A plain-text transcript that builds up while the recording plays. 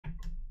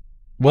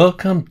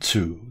Welcome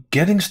to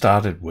Getting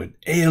Started with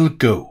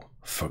ALGO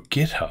for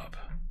GitHub.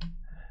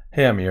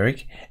 Hey, I'm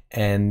Erik,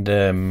 and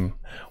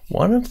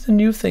one of the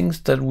new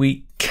things that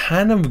we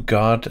kind of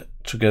got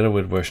together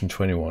with version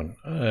 21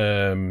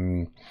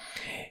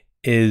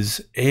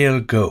 is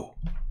ALGO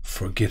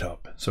for GitHub.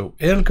 So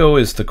ALGO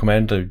is the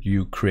command that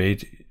you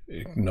create,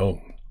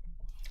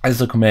 as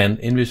the command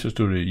in Visual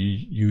Studio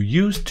you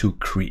use to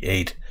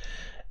create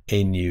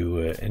a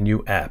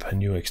new app, a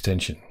new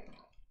extension.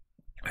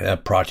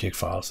 Project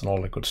files and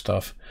all that good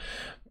stuff.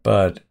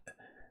 But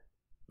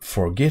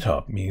for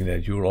GitHub, meaning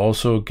that you'll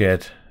also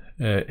get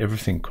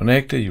everything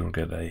connected, you'll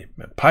get a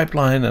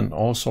pipeline and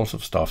all sorts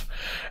of stuff.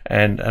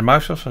 And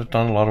Microsoft has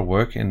done a lot of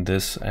work in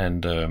this,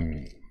 and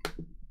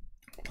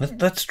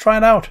let's try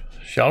it out,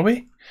 shall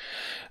we?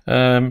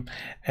 And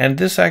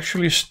this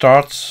actually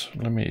starts,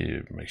 let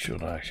me make sure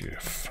that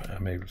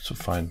I'm able to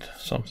find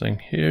something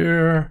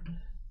here.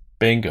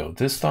 Bingo,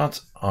 this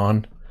starts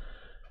on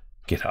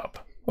GitHub.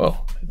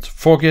 Well, it's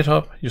for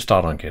GitHub, you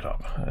start on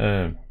GitHub.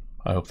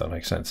 I hope that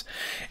makes sense.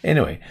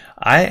 Anyway,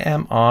 I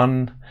am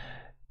on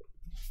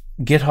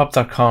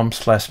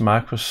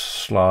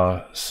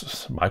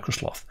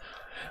github.com/Microsoft.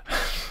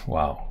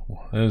 Wow,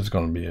 this is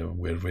going to be a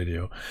weird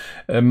video.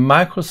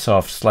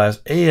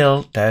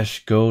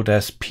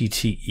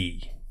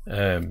 Microsoft/al-go-pte.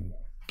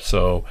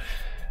 So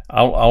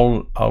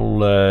I'll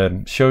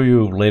show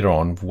you later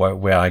on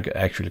where I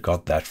actually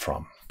got that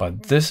from.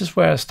 But this is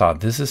where I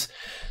start.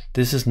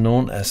 This is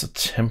known as a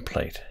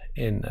template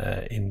in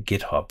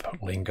GitHub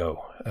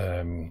lingo,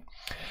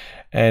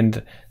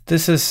 and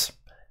this is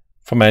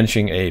for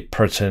managing a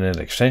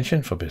per-tenant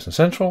extension for Business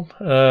Central.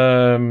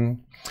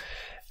 In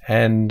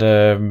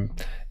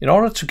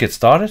order to get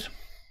started,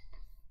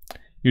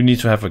 you need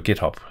to have a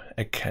GitHub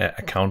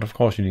account. Of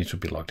course, you need to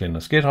be logged in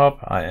as GitHub.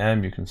 I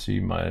am. You can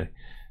see my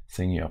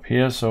thingy up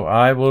here. So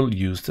I will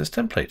use this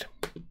template,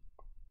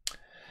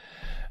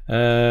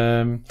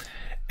 and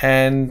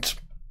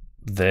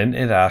then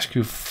it asks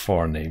you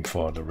for a name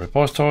for the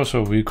repository.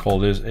 So we call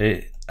this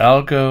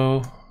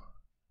ALGO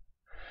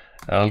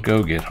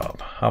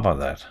GitHub. How about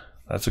that?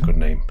 That's a good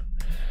name.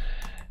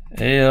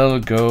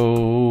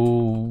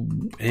 ALGO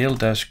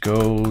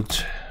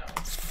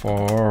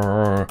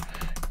for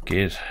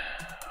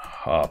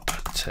GitHub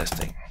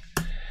testing.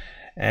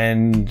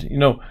 And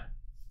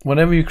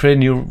whenever you create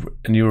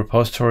a new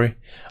repository,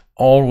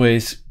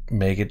 always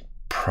make it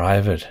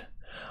private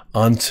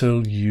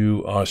until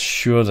you are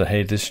sure that,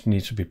 hey, this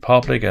needs to be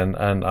public, and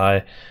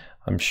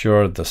I'm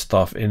sure the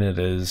stuff in it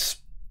is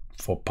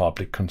for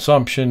public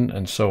consumption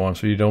and so on,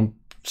 so you don't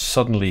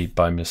suddenly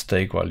by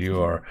mistake while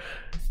you are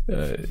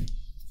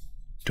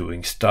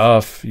doing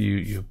stuff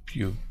you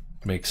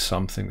make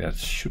something that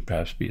should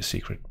perhaps be a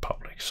secret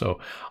public. So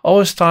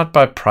always start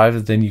by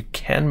private, then you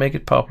can make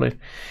it public.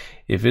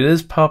 If it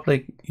is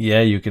public, yeah,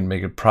 you can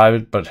make it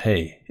private, but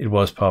hey, it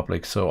was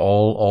public. So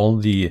all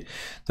the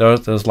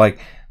there's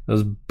like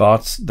those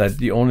bots that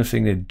the only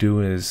thing they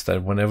do is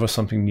that whenever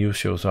something new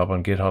shows up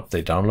on GitHub,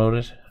 they download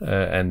it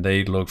and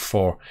they look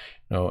for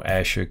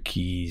Azure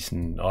keys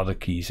and other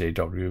keys,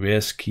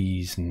 AWS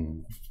keys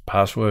and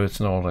passwords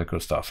and all that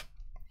good stuff.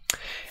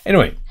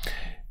 Anyway,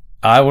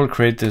 I will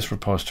create this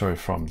repository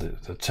from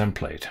the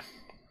template.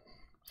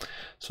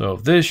 So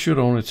this should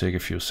only take a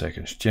few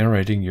seconds,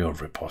 generating your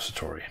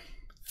repository.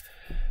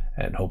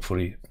 And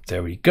hopefully,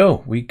 there we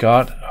go. We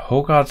got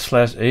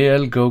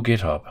Hogarth/ALGO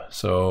GitHub.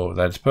 So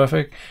that's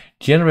perfect.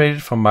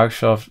 Generated from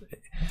Microsoft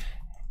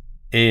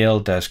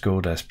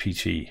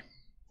al-go-pt.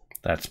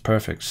 That's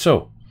perfect.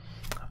 So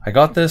I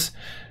got this.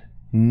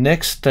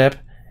 Next step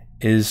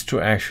is to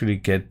actually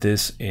get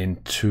this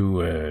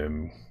into,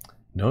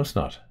 no, it's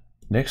not.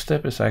 Next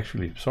step is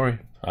actually, sorry,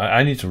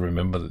 I need to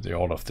remember the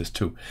order of this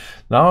too.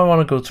 Now I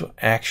want to go to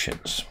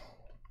actions.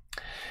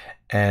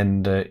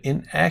 And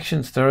in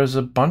actions, there is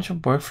a bunch of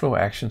workflow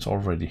actions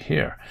already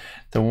here.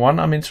 The one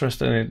I'm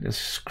interested in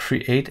is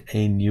create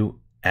a new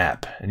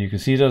app. And you can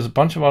see there's a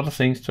bunch of other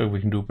things that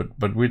we can do,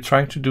 but we're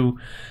trying to do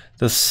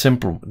the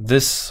simple.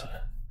 This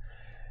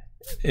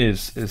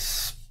is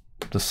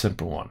the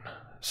simple one.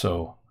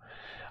 So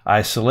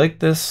I select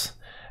this,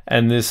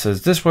 and this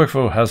says this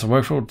workflow has a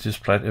workflow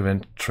display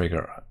event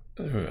trigger.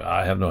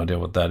 I have no idea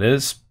what that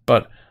is,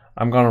 but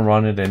I'm going to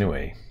run it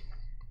anyway.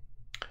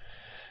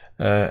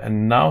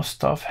 And now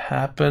stuff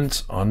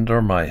happens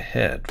under my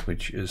head,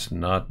 which is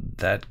not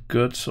that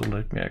good. So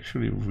let me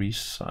actually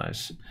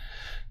resize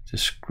the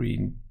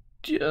screen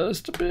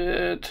just a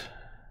bit.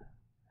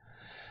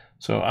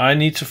 So I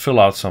need to fill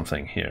out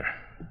something here.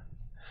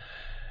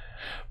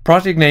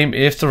 Project name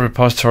if the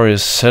repository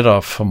is set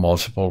up for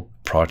multiple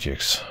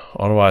projects.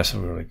 Otherwise, I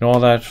will ignore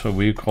that. So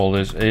we call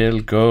this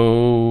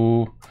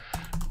ALGO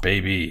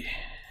baby.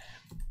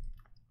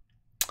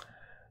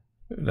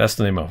 That's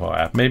the name of our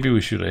app. Maybe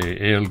we should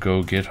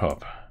ALGO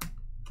GitHub.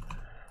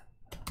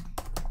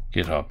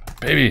 GitHub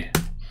baby.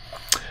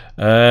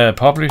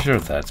 Publisher,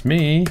 that's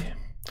me.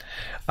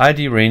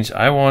 ID range,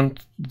 I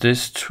want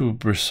this to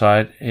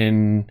reside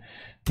in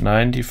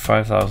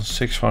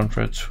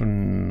 95,600 to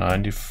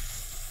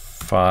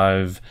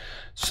 95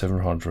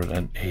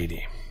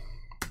 780.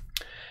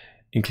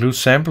 Include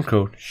sample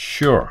code?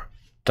 Sure.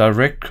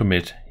 Direct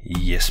commit?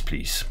 Yes,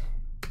 please.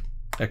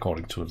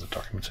 According to the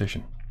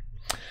documentation.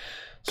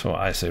 So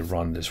I say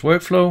run this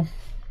workflow.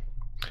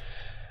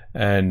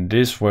 And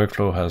this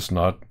workflow has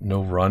no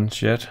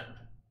runs yet,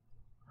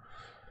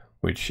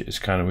 which is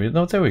kind of weird.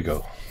 No, there we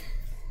go.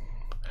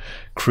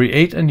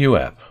 Create a new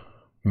app.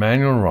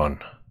 Manual run.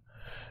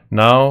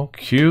 Now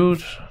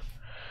queued.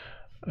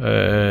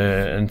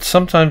 And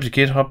sometimes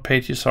GitHub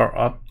pages are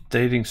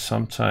updating,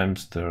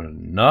 sometimes they're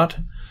not.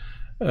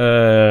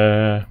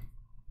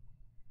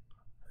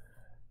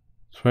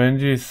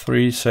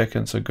 23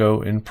 seconds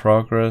ago in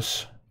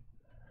progress.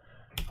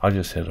 I'll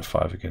just hit a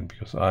 5 again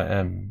because I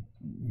am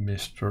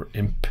Mr.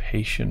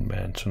 Impatient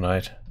Man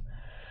tonight.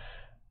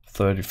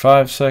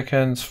 35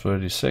 seconds,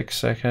 36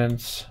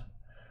 seconds.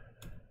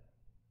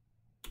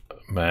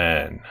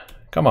 Man,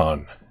 come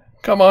on.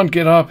 Come on,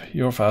 get up.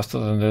 You're faster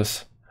than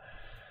this.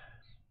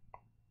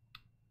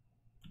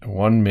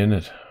 1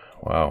 minute.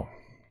 Wow.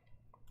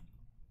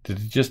 Did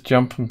it just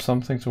jump from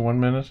something to 1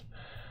 minute?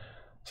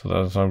 So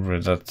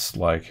that's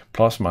like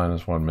plus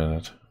minus 1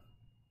 minute.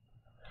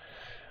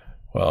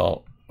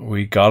 Well,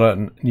 we got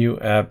a new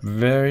app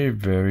very,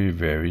 very,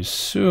 very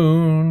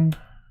soon.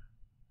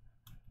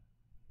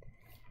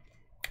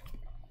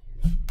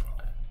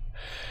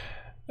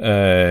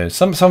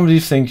 Some of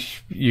these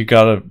things you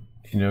gotta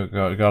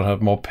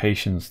have more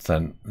patience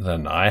than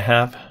I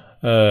have.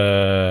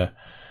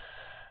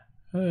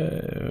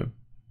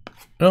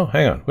 No,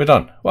 hang on, we're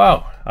done.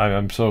 Wow,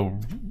 I'm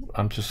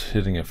just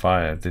hitting a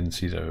fire. I didn't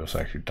see that it was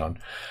actually done.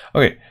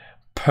 Okay,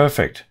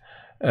 perfect.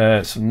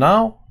 So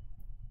now,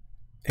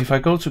 if I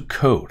go to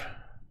code,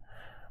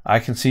 I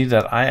can see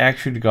that I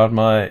actually got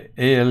my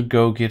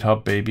ALGO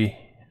GitHub baby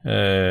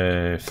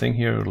thing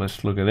here.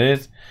 Let's look at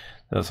it.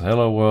 There's a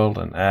hello world,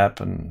 an app,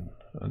 and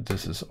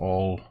this is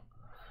all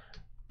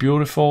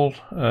beautiful.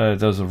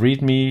 There's a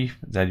README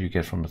that you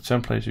get from the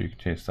template, so you can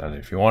change that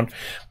if you want.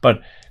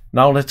 But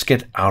now let's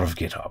get out of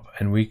GitHub,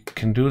 and we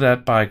can do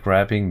that by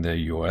grabbing the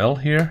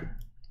URL here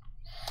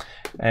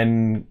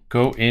and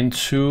go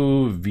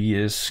into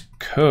VS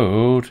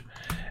Code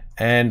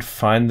and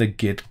find the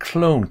git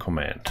clone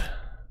command.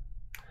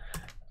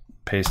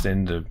 Paste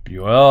in the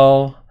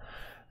URL.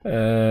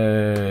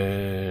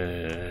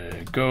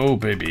 Go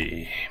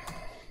baby.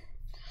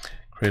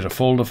 Create a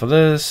folder for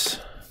this.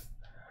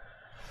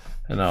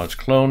 And now it's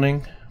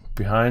cloning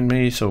behind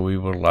me, so we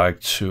would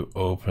like to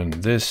open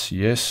this.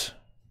 Yes.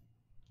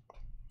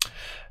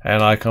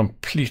 And I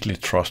completely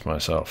trust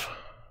myself.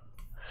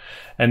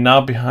 And now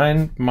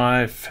behind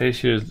my face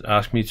here,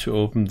 ask me to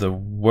open the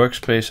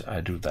workspace. I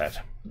do that.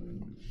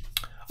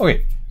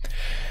 Okay.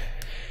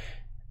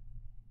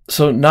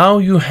 So now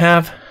you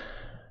have,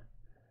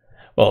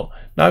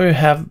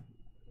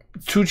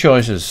 two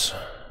choices.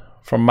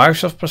 From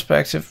Microsoft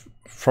perspective,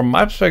 from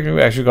my perspective,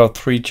 we actually got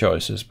 3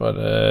 choices, but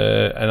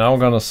and I'm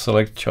gonna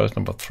select choice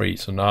number 3.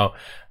 So now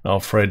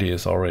Freddy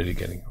is already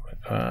getting.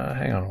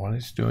 Hang on, what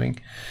is doing?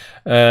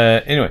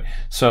 Anyway,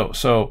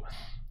 so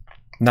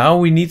now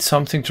we need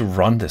something to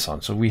run this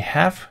on. So we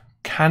have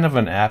kind of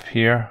an app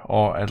here,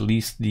 or at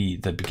least the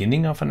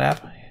beginning of an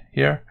app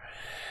here.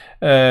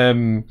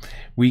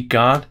 We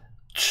got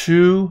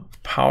 2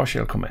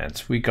 PowerShell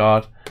commands. We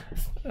got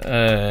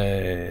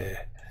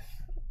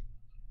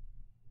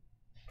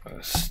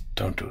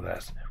don't do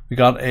that. We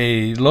got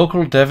a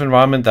local dev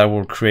environment that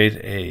will create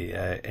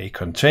a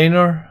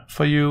container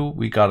for you.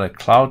 We got a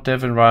cloud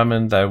dev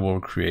environment that will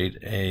create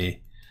a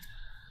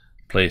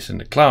place in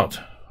the cloud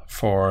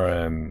for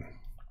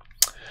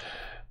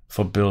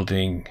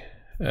building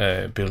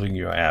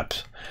your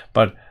apps.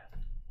 But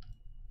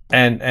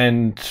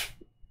and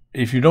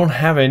if you don't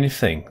have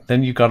anything,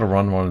 then you got to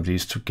run one of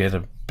these to get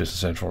a Business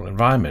Central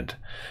environment.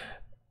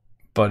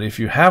 But if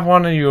you have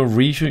one and you're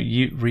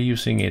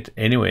reusing it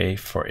anyway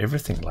for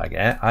everything like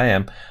I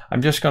am,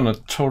 I'm just going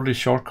to totally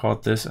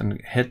shortcut this and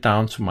head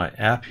down to my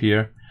app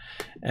here.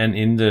 And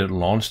in the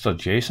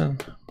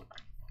launch.json,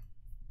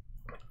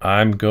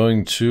 I'm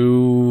going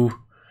to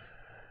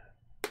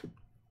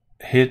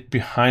hit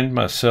behind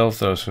myself.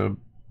 There's a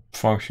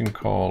function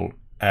called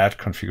add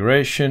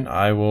configuration.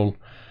 I will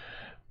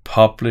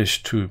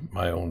publish to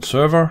my own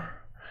server.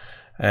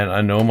 And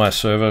I know my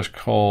server is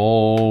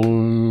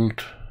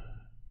called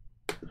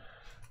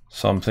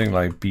something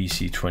like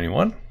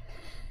BC21.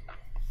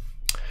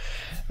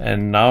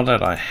 And now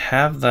that I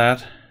have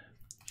that,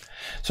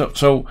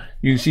 so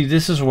you see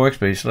this is a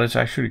workspace. Let's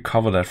actually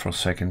cover that for a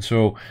second.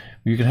 So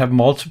you can have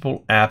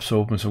multiple apps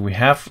open. So we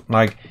have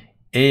like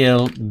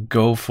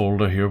ALGO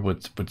folder here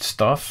with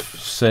stuff,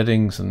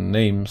 settings and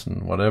names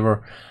and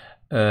whatever.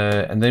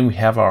 And then we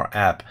have our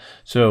app.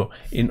 So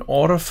in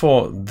order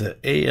for the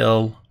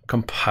AL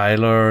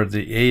compiler,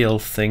 the AL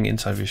thing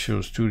inside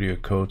Visual Studio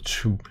Code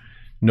to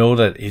know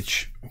that it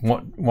should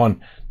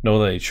know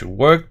that it should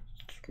work,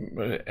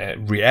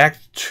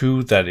 react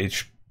to that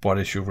what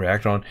it should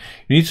react on,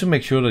 you need to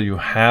make sure that you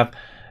have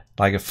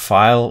like a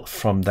file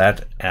from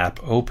that app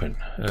open.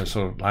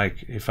 So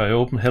like if I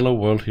open hello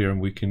world here,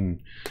 and we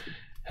can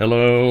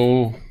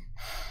hello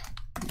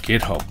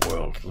GitHub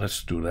world.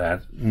 Let's do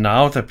that.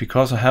 Now that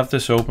because I have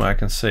this open, I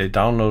can say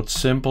download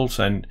symbols,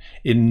 and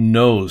it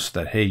knows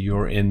that, hey,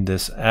 you're in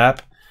this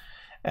app.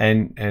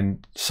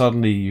 And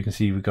suddenly you can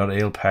see we got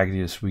AL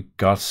packages, we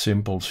got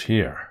symbols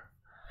here.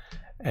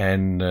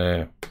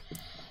 And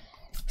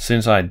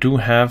since I do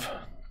have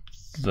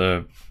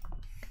the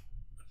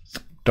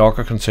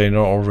Docker container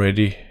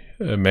already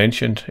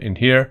mentioned in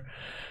here,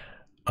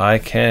 I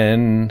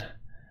can.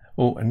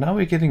 Oh, and now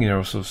we're getting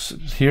errors. So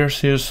here's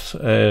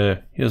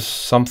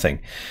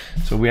something.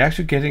 So we're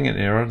actually getting an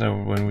error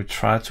when we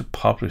try to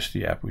publish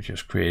the app we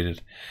just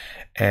created,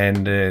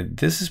 and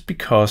this is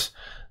because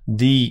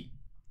the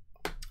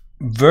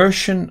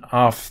version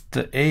of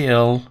the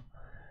AL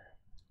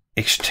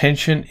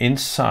extension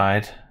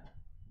inside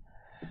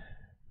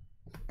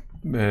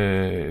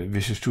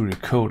Visual Studio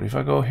Code. If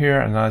I go here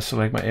and I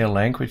select my AL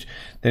language,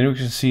 then you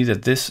can see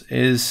that this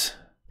is,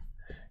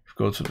 if you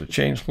go to the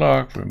change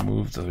log,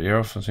 remove the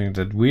error from saying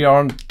that we are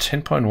on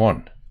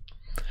 10.1,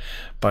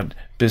 but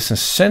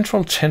Business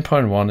Central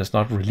 10.1 is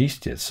not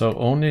released yet, so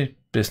only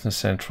Business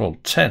Central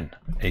 10,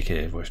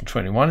 aka version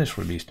 21, is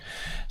released.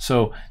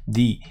 So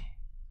the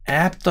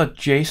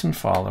app.json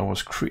file that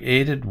was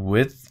created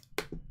with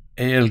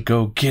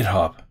ALGO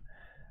GitHub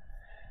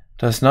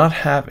does not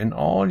have, in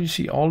all, you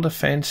see all the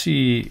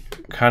fancy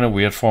kind of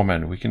weird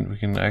format. We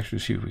can actually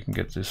see if we can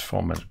get this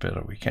format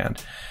better. We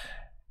can't.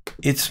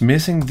 It's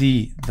missing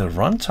the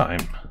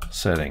runtime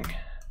setting,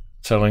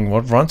 telling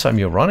what runtime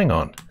you're running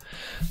on.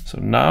 So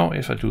now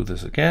if I do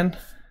this again,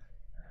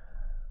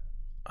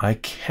 I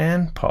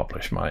can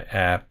publish my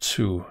app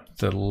to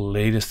the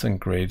latest and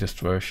greatest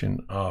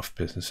version of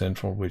Business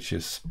Central, which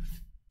is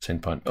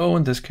 10.0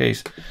 in this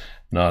case,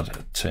 not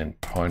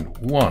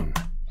 10.1.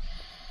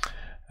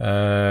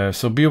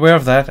 So be aware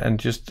of that and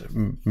just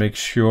make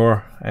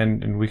sure,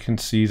 and we can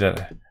see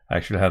that I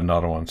actually had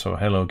another one. So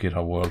hello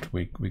GitHub world,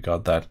 we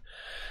got that.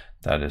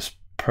 That is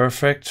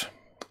perfect.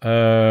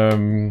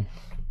 Okay,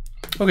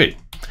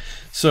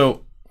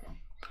 so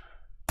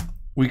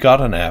we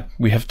got an app.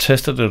 We have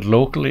tested it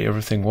locally.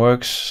 Everything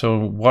works. So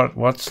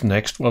what's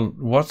next? Well,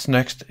 what's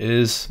next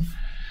is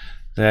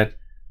that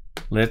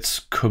let's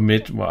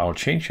commit our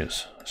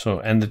changes. So,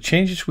 and the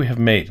changes we have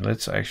made,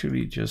 let's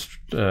actually just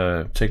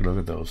take a look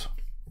at those.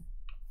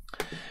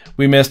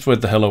 We messed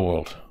with the hello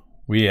world.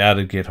 We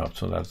added GitHub,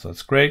 so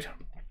that's great.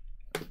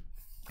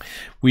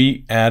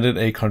 We added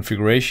a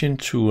configuration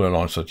to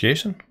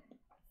launch.json.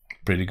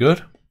 Pretty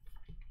good.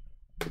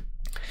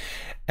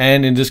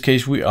 And in this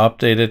case, we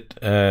updated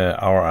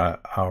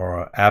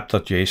our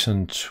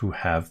app.json to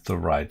have the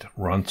right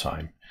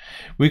runtime.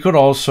 We could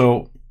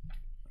also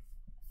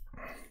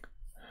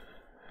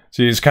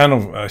see it's kind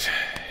of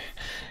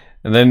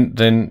and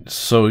then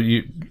so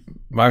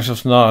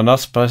Microsoft's not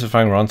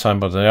specifying runtime,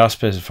 but they are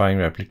specifying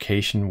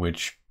replication,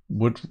 which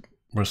would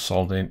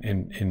result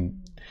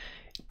in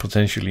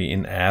potentially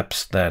in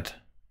apps that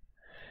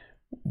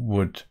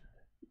would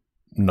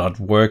not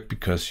work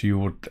because you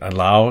would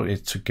allow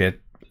it to get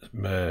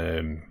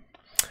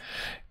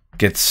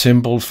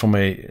symbols from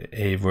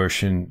a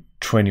version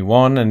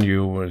 21, and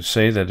you would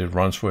say that it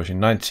runs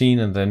version 19,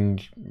 and then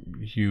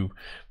you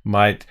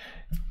might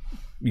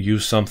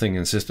use something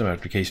in system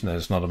application that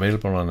is not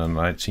available on a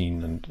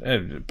 19.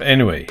 And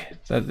anyway,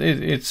 that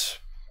it's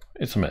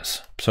a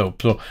mess. So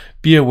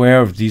be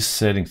aware of these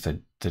settings, that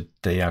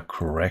they are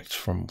correct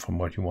from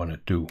what you want to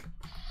do.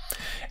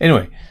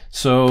 Anyway,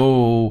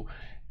 so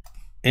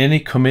any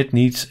commit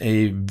needs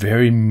a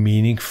very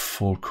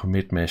meaningful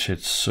commit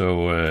message.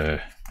 So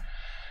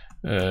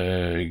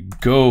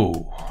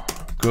go.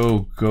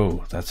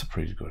 That's a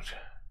pretty good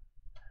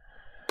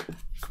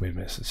commit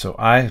message. So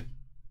I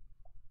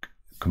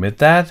commit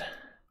that,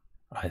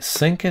 I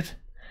sync it,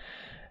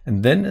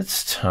 and then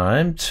it's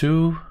time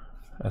to,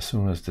 as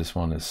soon as this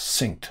one is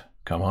synced,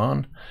 come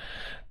on,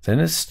 then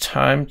it's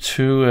time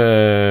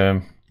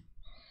to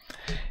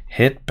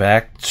head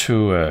back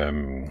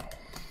to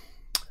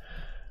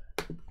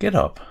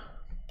GitHub.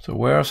 So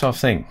where's our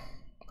thing?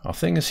 Our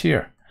thing is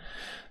here.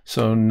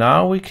 So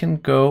now we can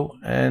go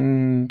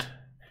and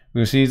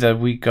we see that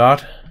we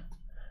got,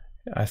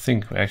 I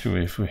think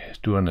actually if we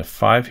do an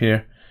F5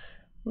 here,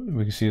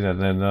 we can see that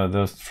then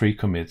there's 3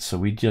 commits. So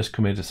we just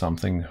committed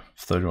something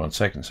 31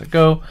 seconds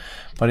ago.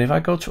 But if I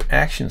go to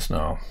actions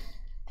now,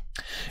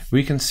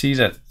 we can see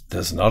that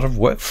there's another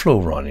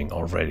workflow running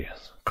already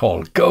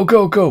called go,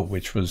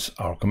 which was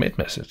our commit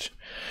message.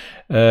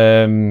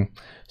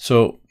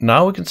 So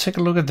now we can take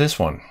a look at this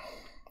one,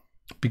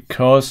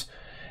 because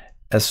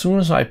as soon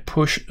as I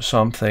push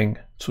something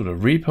to the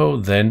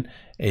repo, then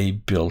a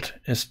build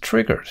is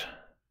triggered.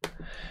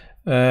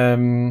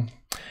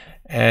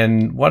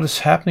 And what is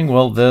happening?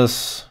 Well,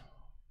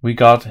 we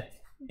got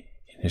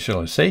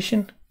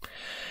initialization,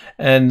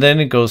 and then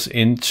it goes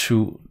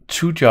into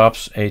 2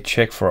 jobs, a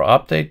check for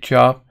update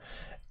job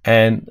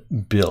and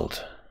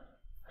build.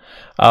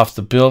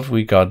 After build,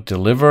 we got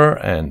deliver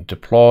and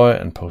deploy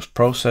and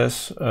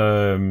post-process.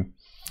 And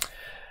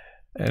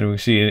we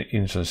see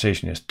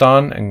initialization is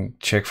done and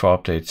check for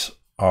updates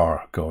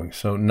are going.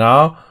 So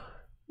now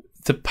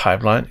the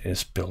pipeline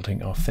is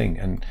building our thing,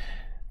 and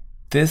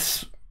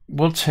this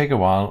will take a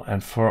while.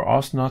 And for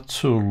us not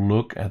to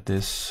look at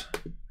this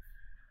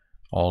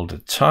all the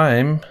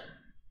time,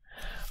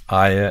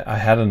 I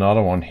had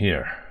another one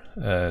here.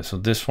 So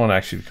this one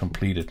actually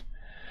completed.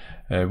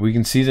 We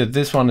can see that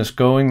this one is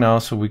going now.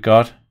 So we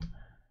got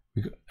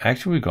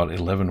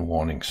 11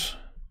 warnings.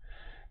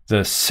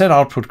 The set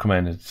output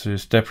command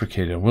is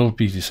deprecated and will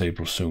be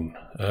disabled soon.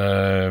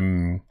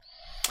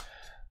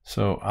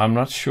 So I'm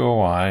not sure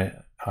why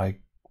I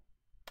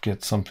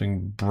get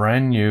something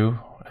brand new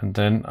and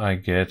then I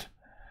get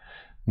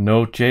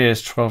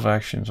Node.js 12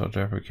 actions are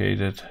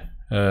deprecated.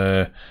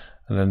 And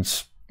then,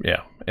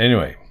 yeah,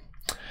 anyway.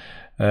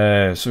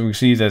 So we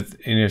see that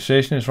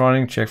initialization is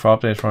running, check for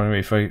updates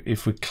running.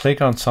 If we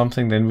click on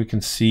something, then we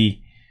can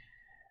see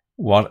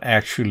what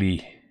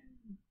actually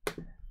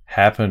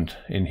happened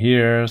in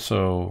here.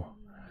 So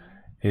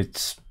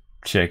it's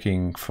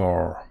checking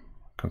for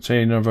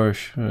container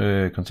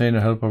version,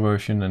 container helper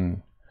version,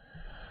 and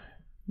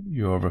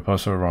your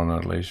repository run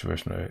on the latest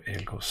version of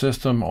ALGO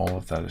system. All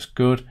of that is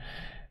good.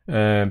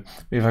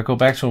 If I go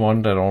back to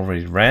one that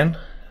already ran,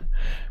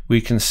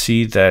 we can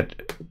see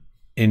that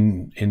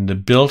in the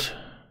build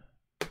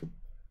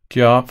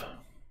job,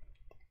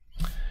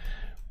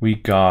 we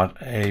got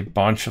a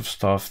bunch of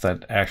stuff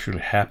that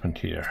actually happened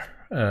here.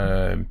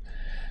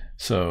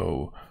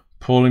 So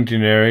pulling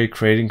generic,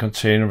 creating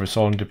container,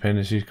 resolving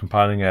dependencies,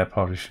 compiling app,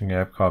 publishing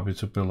app copy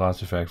to build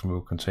artifact,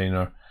 remove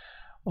container.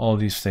 All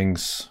these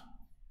things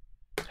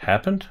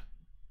happened.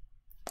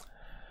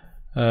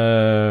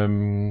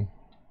 And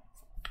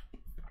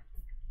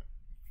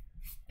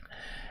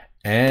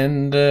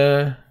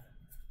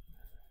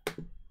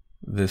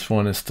this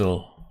one is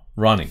still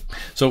running.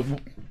 So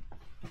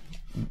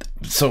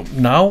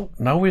now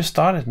we're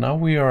started. Now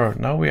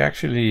we're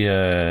actually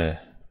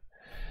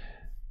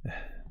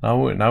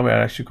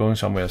going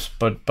somewhere else.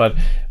 But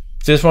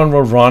this one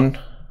will run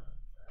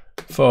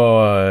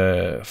for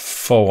a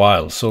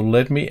while. So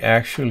let me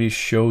actually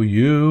show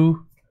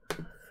you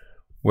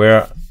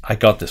where I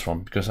got this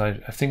from, because I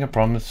think I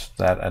promised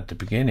that at the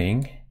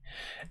beginning.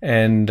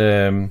 And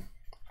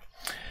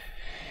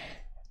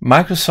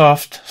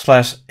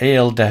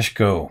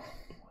Microsoft/al-go,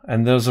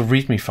 and there's a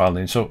README file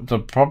in. So the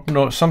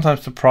problem,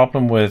 sometimes the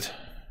problem with,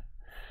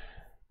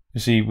 you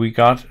see, we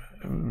got,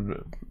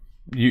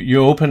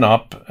 you open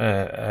up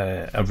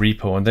a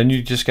repo and then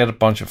you just get a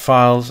bunch of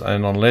files,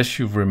 and unless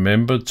you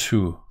remember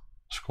to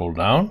scroll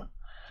down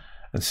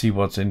and see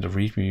what's in the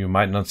README, you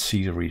might not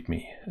see the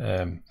README.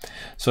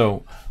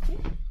 So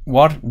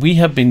what we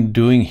have been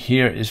doing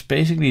here is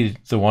basically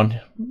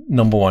the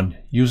number one,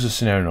 user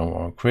scenario number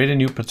one, create a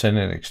new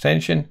pretended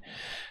extension.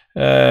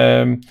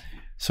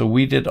 So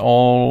we did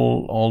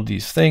all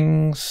these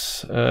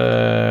things,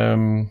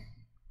 and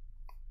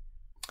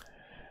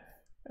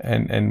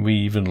we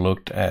even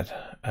looked at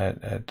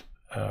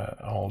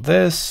all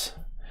this,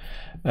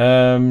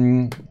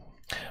 but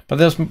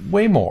there's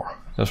way more.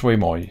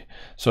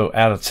 So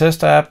add a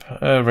test app,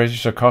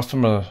 register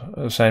customer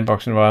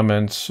sandbox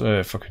environments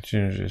for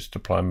continuous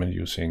deployment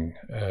using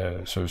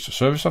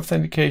service-to-service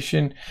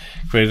authentication,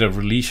 create a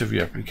release of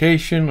your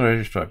application,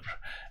 register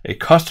a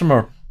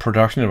customer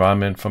production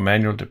environment for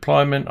manual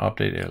deployment,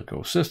 update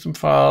ALGO system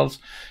files,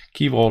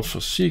 key vaults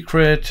for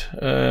secret,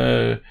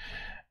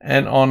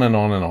 and on and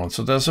on and on.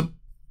 So there's a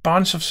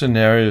bunch of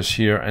scenarios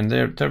here, and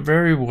they're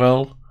very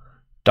well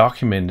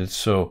documented.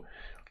 So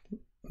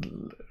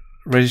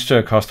register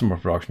a customer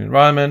production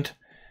environment.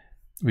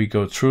 We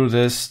go through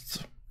this.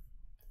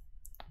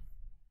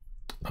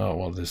 Oh,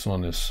 well, this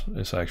one is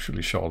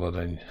actually shorter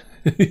than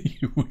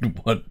you would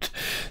want.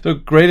 So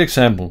great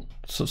example.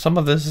 So some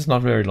of this is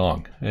not very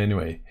long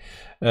anyway.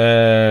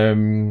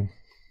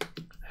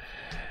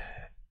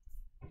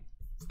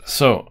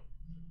 So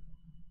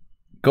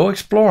go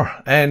explore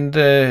and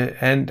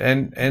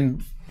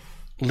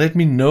let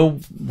me know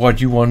what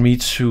you want me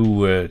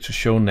to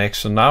show next.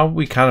 So now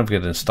we kind of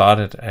getting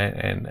started,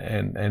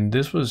 and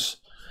this was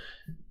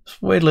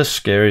way less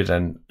scary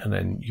than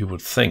you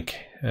would think.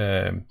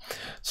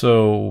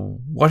 So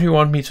what do you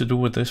want me to do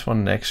with this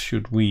one next?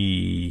 Should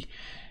we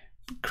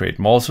create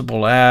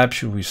multiple apps?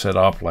 Should we set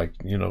up, like,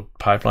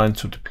 pipeline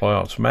to deploy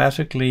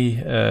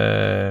automatically?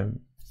 Let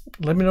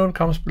me know in the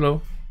comments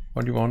below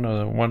what you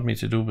want me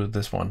to do with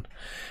this one.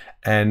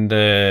 And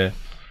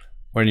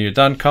when you're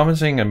done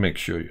commenting, and make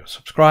sure you're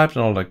subscribed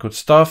and all that good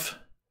stuff,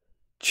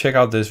 check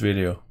out this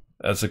video.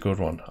 That's a good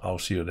one. I'll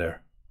see you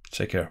there.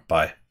 Take care.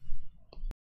 Bye.